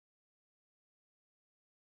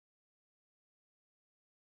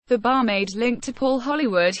The barmaid linked to Paul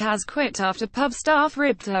Hollywood has quit after pub staff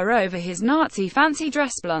ribbed her over his Nazi fancy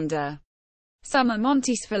dress blunder. Summer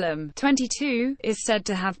MonteysFullam, 22, is said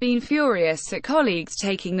to have been furious at colleagues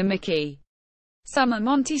taking the mickey. Summer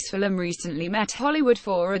MonteysFullam recently met Hollywood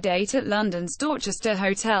for a date at London's Dorchester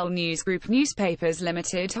Hotel. Newsgroup Newspapers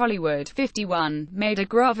Limited. Hollywood, 51, made a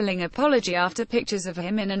grovelling apology after pictures of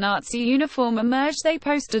him in a Nazi uniform emerged. They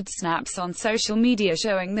posted snaps on social media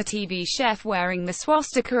showing the TV chef wearing the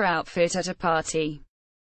swastika outfit at a party.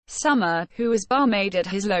 Summer, who was barmaid at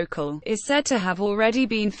his local, is said to have already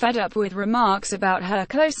been fed up with remarks about her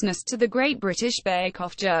closeness to the Great British Bake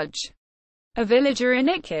Off judge. A villager in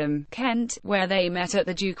Ickham, Kent, where they met at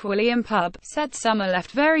the Duke William pub, said Summer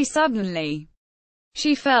left very suddenly.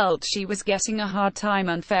 She felt she was getting a hard time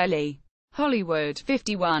unfairly. Hollywood,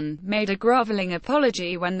 51, made a grovelling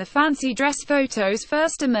apology when the fancy dress photos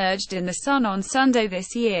first emerged in The Sun on Sunday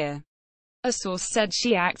this year. A source said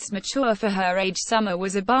she acts mature for her age. Summer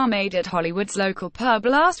was a barmaid at Hollywood's local pub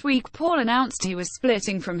last week. Paul announced he was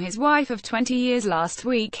splitting from his wife of 20 years last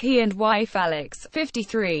week. He and wife Alex,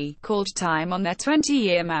 53, called time on their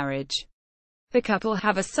 20-year marriage. The couple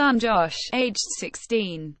have a son Josh, aged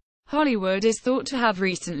 16. Hollywood is thought to have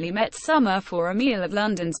recently met Summer for a meal at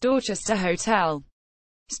London's Dorchester Hotel.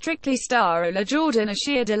 Strictly star Ola Jordan a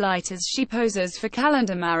sheer delight as she poses for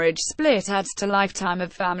calendar. Marriage split adds to lifetime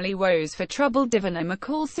of family woes for troubled Divina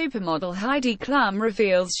McCall. Supermodel Heidi Klum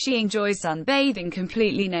reveals she enjoys sunbathing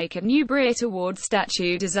completely naked. New Brit Award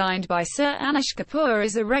statue designed by Sir Anish Kapoor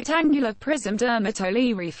is a rectangular prism.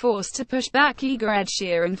 Dermatoliri forced to push back eager Ed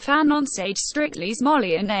Sheeran fan on stage. Strictly's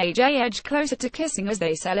Molly and AJ edge closer to kissing as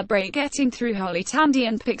they celebrate getting through. Holly Tandy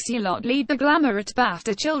and Pixie Lott lead the glamour at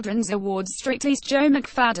BAFTA Children's Awards. Strictly's Joe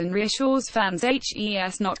McFadden reassures fans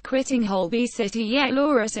HES not quitting Holby City yet.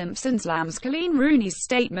 Laura Simpson slams Colleen Rooney's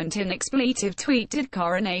statement in expletive tweet. Did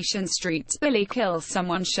Coronation Street's Billy kill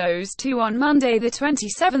someone? Shows 2 on Monday the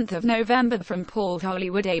 27th of November from Paul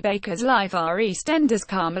Hollywood. A Baker's Life. Our EastEnders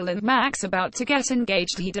Carmel and Max about to get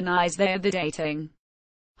engaged. He denies they're dating.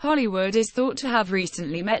 Hollywood is thought to have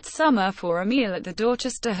recently met Summer for a meal at the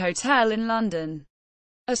Dorchester Hotel in London.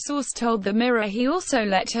 A source told The Mirror he also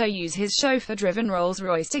let her use his chauffeur-driven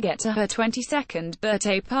Rolls-Royce to get to her 22nd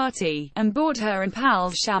birthday party, and bought her and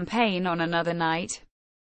pals champagne on another night.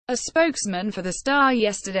 A spokesman for the star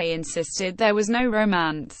yesterday insisted there was no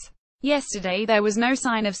romance. Yesterday there was no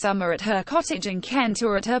sign of Summer at her cottage in Kent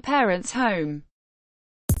or at her parents' home.